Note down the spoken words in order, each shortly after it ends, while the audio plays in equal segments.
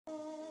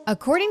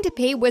According to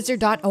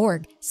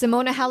paywizard.org,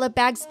 Simona Halep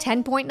bags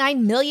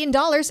 $10.9 million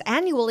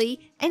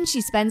annually, and she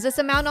spends this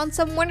amount on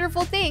some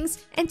wonderful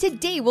things, and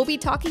today we'll be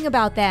talking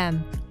about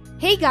them.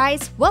 Hey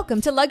guys,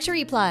 welcome to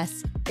Luxury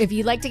Plus. If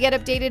you'd like to get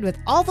updated with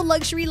all the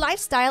luxury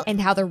lifestyle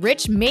and how the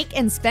rich make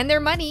and spend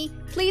their money,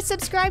 please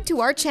subscribe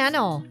to our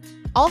channel.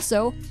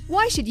 Also,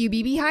 why should you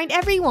be behind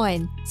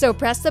everyone? So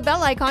press the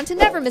bell icon to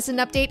never miss an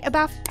update after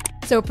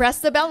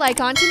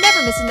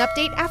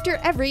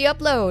every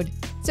upload.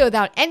 So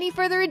without any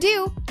further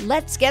ado,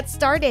 let's get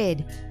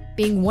started.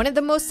 Being one of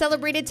the most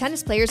celebrated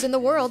tennis players in the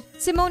world,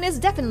 Simone is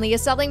definitely a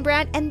selling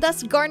brand and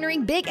thus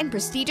garnering big and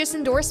prestigious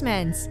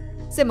endorsements.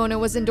 Simone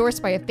was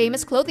endorsed by a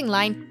famous clothing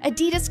line,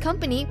 Adidas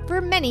company, for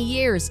many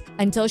years,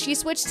 until she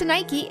switched to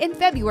Nike in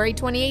February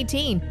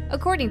 2018,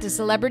 according to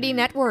Celebrity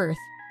Net Worth.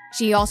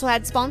 She also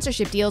had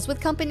sponsorship deals with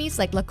companies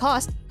like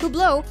Lacoste,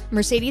 Hublot,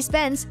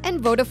 Mercedes-Benz,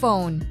 and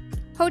Vodafone.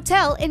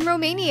 Hotel in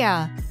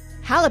Romania.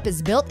 Halep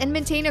has built and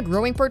maintained a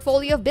growing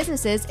portfolio of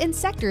businesses in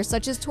sectors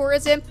such as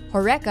tourism,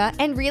 HoReCa,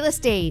 and real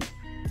estate.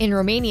 In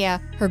Romania,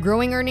 her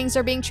growing earnings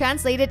are being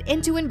translated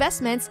into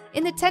investments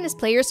in the tennis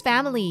player's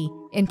family.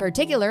 In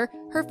particular,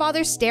 her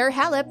father Stare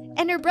Halep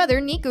and her brother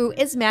Nicu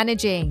is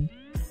managing.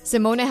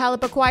 Simona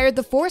Halep acquired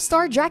the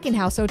 4-star Draken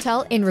House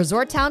Hotel in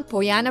resort town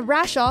Poiana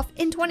Brașov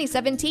in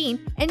 2017,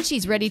 and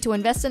she's ready to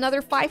invest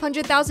another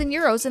 500,000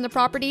 euros in the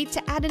property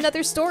to add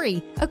another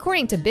story,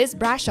 according to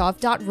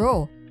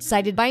bizbrașov.ro,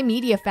 cited by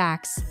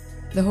MediaFacts.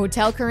 The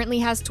hotel currently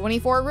has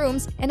 24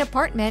 rooms, an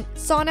apartment,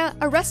 sauna,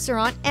 a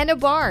restaurant, and a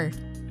bar.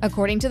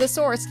 According to the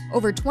source,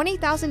 over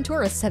 20,000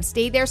 tourists have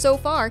stayed there so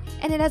far,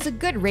 and it has a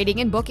good rating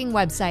in booking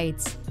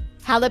websites.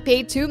 Halep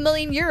paid 2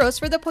 million euros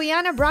for the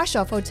Poiana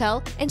Brașov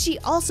hotel, and she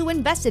also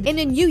invested in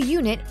a new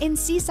unit in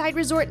seaside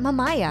resort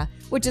Mamaia,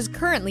 which is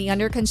currently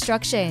under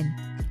construction.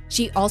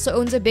 She also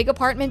owns a big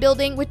apartment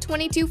building with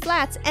 22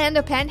 flats and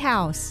a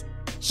penthouse.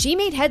 She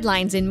made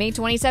headlines in May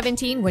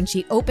 2017 when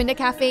she opened a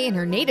cafe in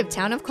her native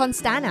town of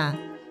Constana.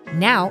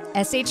 Now,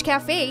 SH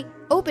Cafe,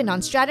 opened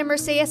on Strada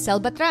Mircea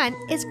Cel-Bătran,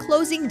 is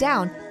closing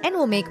down and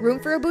will make room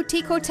for a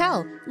boutique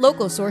hotel,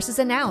 local sources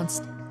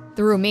announced.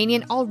 The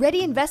Romanian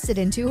already invested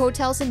in 2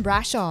 hotels in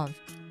Brașov.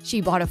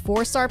 She bought a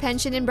 4-star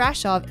pension in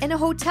Brașov and a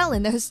hotel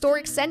in the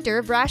historic center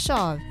of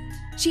Brașov.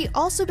 She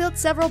also built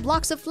several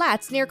blocks of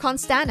flats near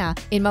Constana,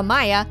 in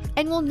Mamaia,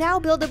 and will now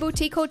build a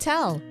boutique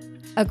hotel.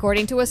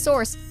 According to a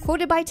source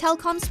quoted by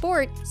Telecom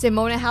Sport,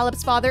 Simona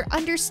Halep's father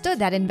understood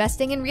that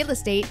investing in real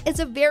estate is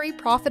a very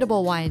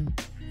profitable one.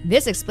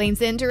 This explains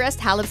the interest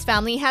Halep's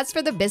family has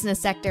for the business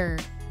sector.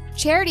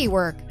 Charity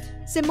work.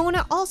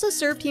 Simona also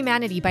served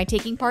humanity by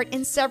taking part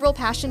in several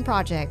passion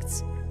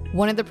projects.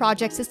 One of the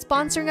projects is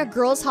sponsoring a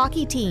girls'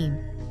 hockey team.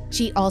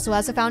 She also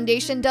has a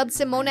foundation dubbed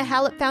Simona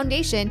Halep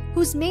Foundation,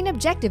 whose main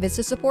objective is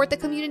to support the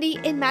community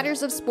in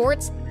matters of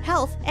sports,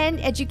 health,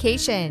 and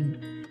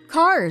education.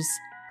 Cars.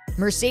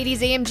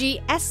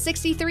 Mercedes-AMG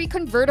S63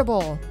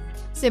 convertible.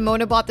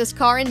 Simona bought this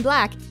car in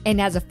black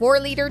and has a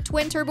 4-liter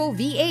twin-turbo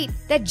V8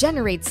 that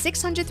generates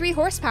 603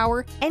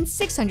 horsepower and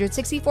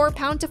 664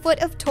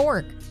 pound-to-foot of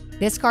torque.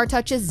 This car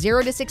touches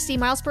 0 to 60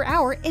 miles per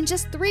hour in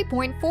just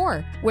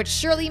 3.4, which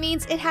surely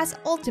means it has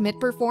ultimate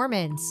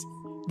performance.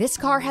 This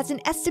car has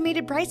an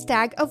estimated price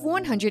tag of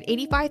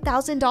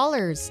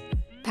 $185,000.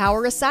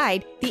 Power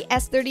aside, the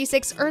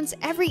S36 earns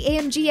every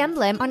AMG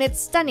emblem on its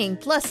stunning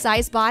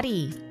plus-size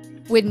body.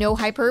 With no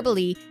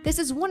hyperbole, this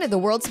is one of the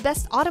world's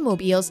best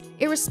automobiles,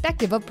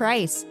 irrespective of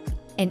price.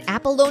 An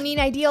Apollonian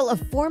ideal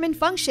of form and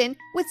function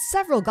with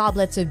several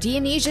goblets of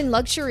Dionysian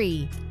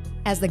luxury.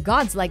 As the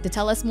gods like to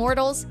tell us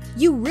mortals,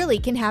 you really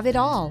can have it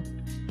all.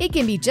 It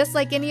can be just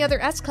like any other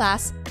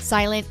S-Class,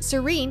 silent,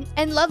 serene,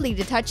 and lovely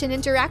to touch and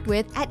interact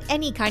with at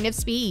any kind of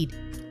speed.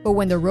 But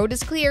when the road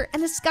is clear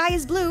and the sky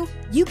is blue,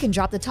 you can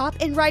drop the top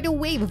and ride a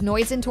wave of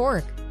noise and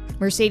torque.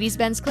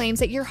 Mercedes-Benz claims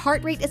that your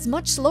heart rate is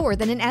much slower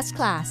than an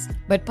S-Class,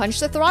 but punch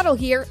the throttle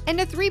here and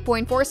a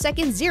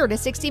 3.4-second 0 to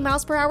 60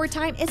 miles per hour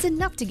time is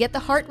enough to get the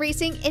heart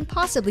racing in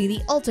possibly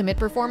the ultimate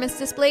performance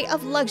display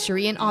of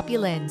luxury and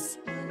opulence.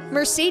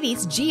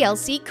 Mercedes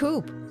GLC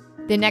Coupe.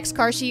 The next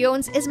car she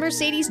owns is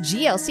Mercedes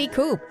GLC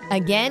Coupe.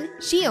 Again,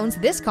 she owns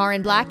this car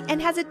in black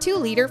and has a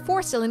 2-liter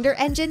 4-cylinder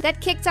engine that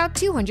kicks out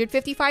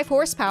 255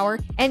 horsepower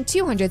and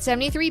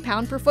 273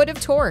 pound-per-foot of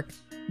torque.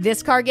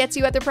 This car gets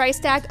you at the price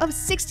tag of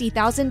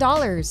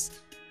 $60,000.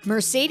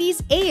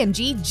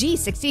 Mercedes-AMG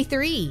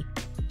G63.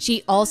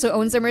 She also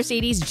owns a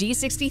Mercedes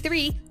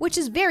G63, which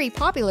is very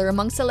popular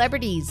among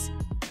celebrities.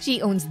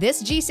 She owns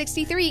this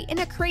G63 in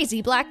a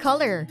crazy black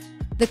color.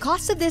 The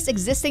cost of this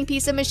existing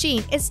piece of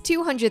machine is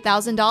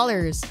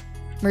 $200,000.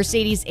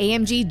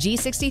 Mercedes-AMG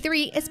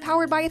G63 is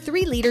powered by a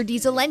 3-liter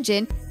diesel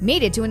engine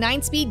mated to a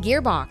 9-speed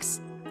gearbox.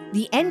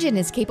 The engine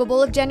is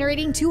capable of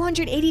generating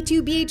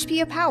 282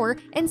 bhp of power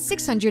and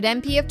 600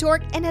 mph of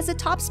torque and has a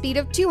top speed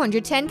of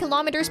 210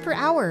 km per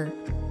hour.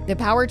 The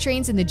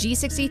powertrains in the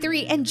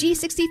G63 and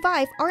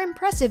G65 are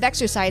impressive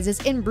exercises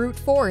in brute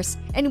force,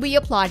 and we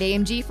applaud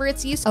AMG for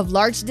its use of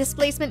large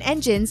displacement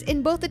engines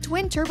in both the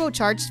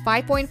twin-turbocharged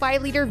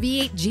 5.5-liter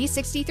V8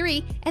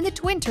 G63 and the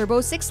twin-turbo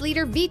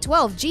 6-liter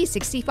V12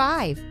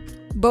 G65.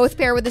 Both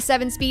pair with a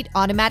 7-speed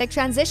automatic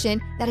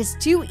transmission that is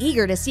too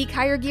eager to seek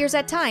higher gears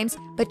at times,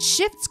 but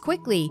shifts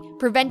quickly,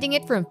 preventing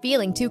it from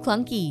feeling too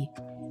clunky.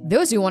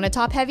 Those who want a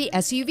top-heavy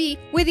SUV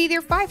with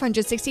either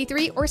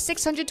 563 or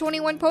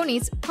 621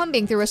 ponies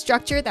pumping through a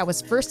structure that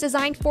was first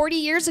designed 40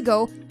 years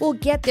ago will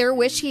get their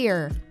wish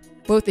here.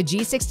 Both the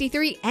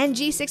G63 and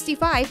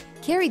G65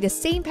 carry the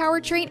same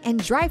powertrain and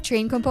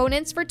drivetrain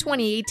components for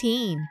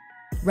 2018.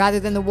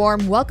 Rather than the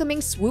warm, welcoming,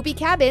 swoopy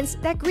cabins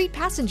that greet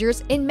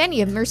passengers in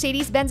many of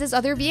Mercedes-Benz's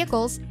other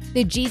vehicles,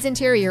 the G's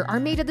interior are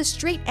made of the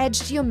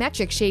straight-edged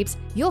geometric shapes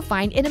you'll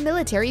find in a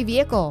military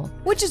vehicle,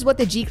 which is what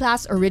the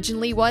G-Class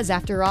originally was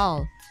after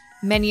all.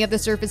 Many of the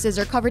surfaces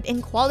are covered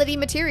in quality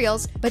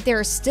materials, but there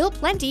are still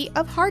plenty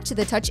of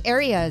hard-to-the-touch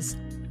areas.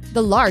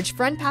 The large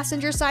front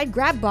passenger side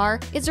grab bar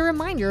is a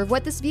reminder of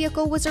what this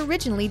vehicle was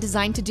originally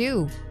designed to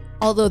do.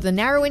 Although the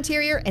narrow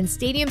interior and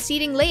stadium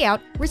seating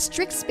layout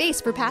restricts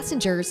space for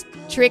passengers,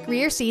 trick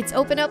rear seats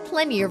open up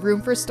plenty of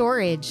room for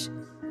storage.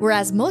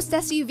 Whereas most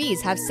SUVs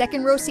have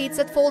second-row seats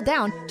that fold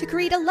down to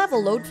create a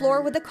level load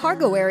floor with a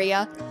cargo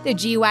area, the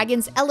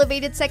G-Wagon's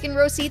elevated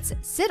second-row seats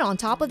sit on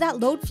top of that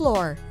load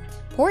floor.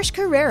 Porsche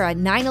Carrera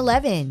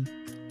 911.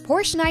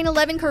 Porsche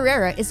 911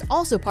 Carrera is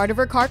also part of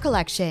her car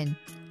collection.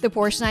 The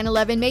Porsche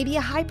 911 may be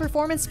a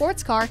high-performance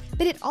sports car,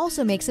 but it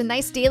also makes a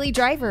nice daily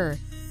driver.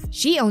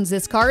 She owns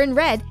this car in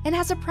red and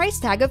has a price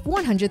tag of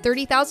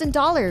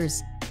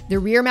 $130,000. The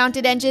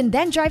rear-mounted engine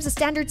then drives a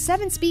standard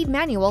 7-speed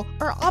manual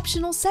or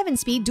optional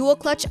 7-speed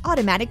dual-clutch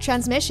automatic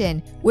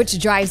transmission, which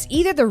drives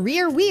either the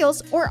rear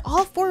wheels or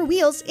all 4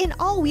 wheels in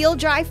all-wheel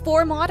drive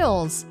 4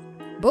 models.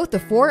 Both the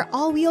 4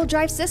 all-wheel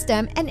drive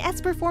system and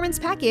S Performance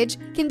package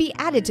can be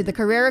added to the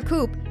Carrera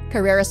Coupe,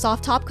 Carrera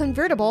Soft Top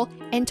Convertible,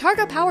 and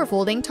Targa Power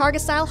Folding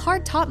Targa-style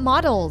hardtop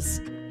models.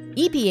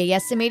 EPA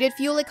estimated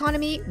fuel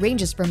economy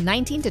ranges from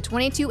 19 to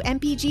 22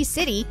 mpg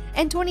city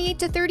and 28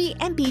 to 30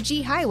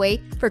 mpg highway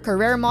for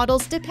Carrera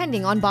models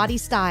depending on body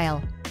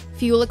style.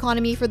 Fuel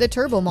economy for the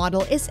turbo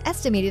model is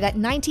estimated at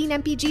 19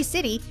 mpg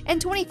city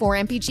and 24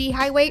 mpg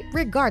highway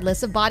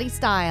regardless of body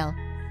style.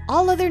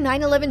 All other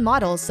 911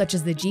 models such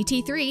as the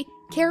GT3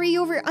 carry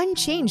over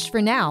unchanged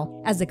for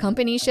now as the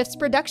company shifts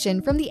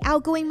production from the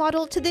outgoing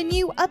model to the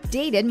new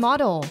updated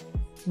model.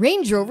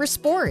 Range Rover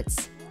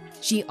Sports.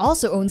 She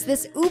also owns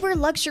this uber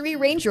luxury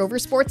Range Rover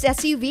Sports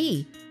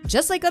SUV.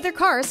 Just like other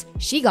cars,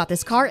 she got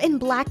this car in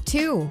black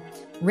too.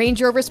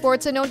 Range Rover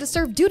Sports are known to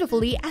serve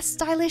dutifully as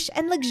stylish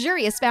and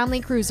luxurious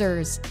family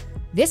cruisers.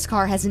 This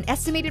car has an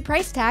estimated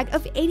price tag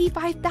of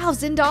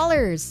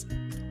 $85,000.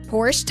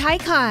 Porsche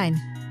Taycan.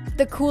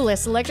 The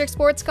coolest electric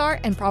sports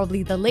car and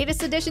probably the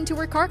latest addition to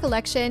her car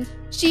collection,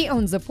 she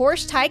owns the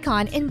Porsche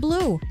Taycan in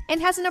blue and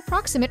has an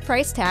approximate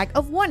price tag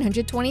of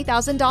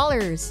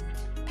 $120,000.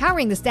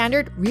 Powering the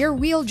standard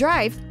rear-wheel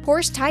drive,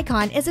 Porsche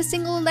Taycan is a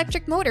single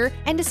electric motor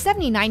and a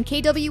 79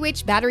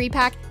 kWh battery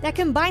pack that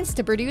combines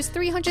to produce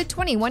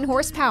 321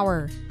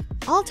 horsepower.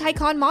 All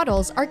Taycan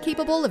models are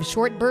capable of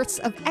short bursts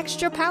of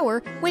extra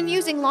power when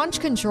using launch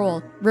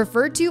control,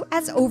 referred to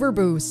as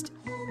overboost.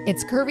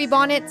 Its curvy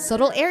bonnet,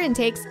 subtle air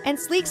intakes, and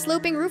sleek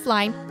sloping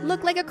roofline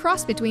look like a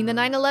cross between the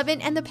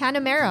 911 and the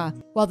Panamera,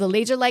 while the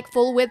laser-like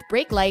full-width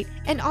brake light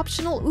and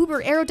optional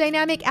uber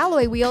aerodynamic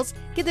alloy wheels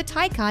give the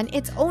Taycan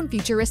its own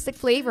futuristic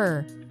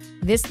flavor.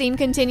 This theme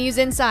continues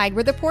inside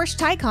where the Porsche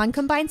Taycan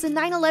combines a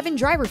 911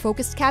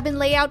 driver-focused cabin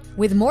layout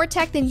with more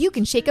tech than you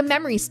can shake a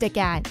memory stick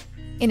at.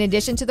 In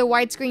addition to the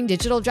widescreen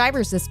digital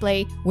driver's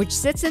display, which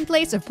sits in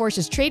place of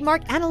Porsche's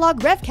trademark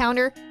analog rev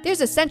counter,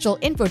 there's a central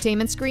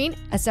infotainment screen,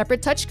 a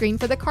separate touchscreen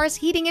for the car's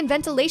heating and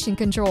ventilation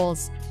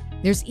controls.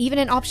 There's even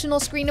an optional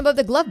screen above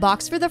the glove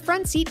box for the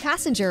front seat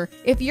passenger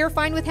if you're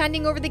fine with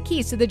handing over the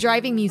keys to the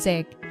driving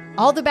music.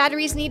 All the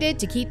batteries needed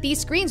to keep these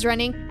screens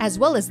running, as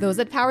well as those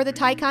that power the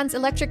Taycan's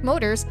electric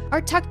motors,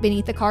 are tucked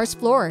beneath the car's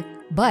floor.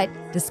 But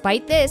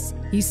despite this,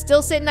 you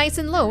still sit nice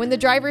and low in the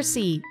driver's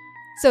seat.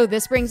 So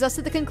this brings us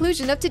to the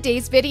conclusion of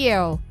today's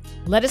video.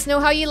 Let us know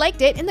how you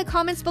liked it in the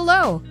comments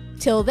below.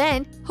 Till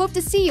then, hope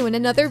to see you in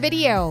another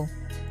video.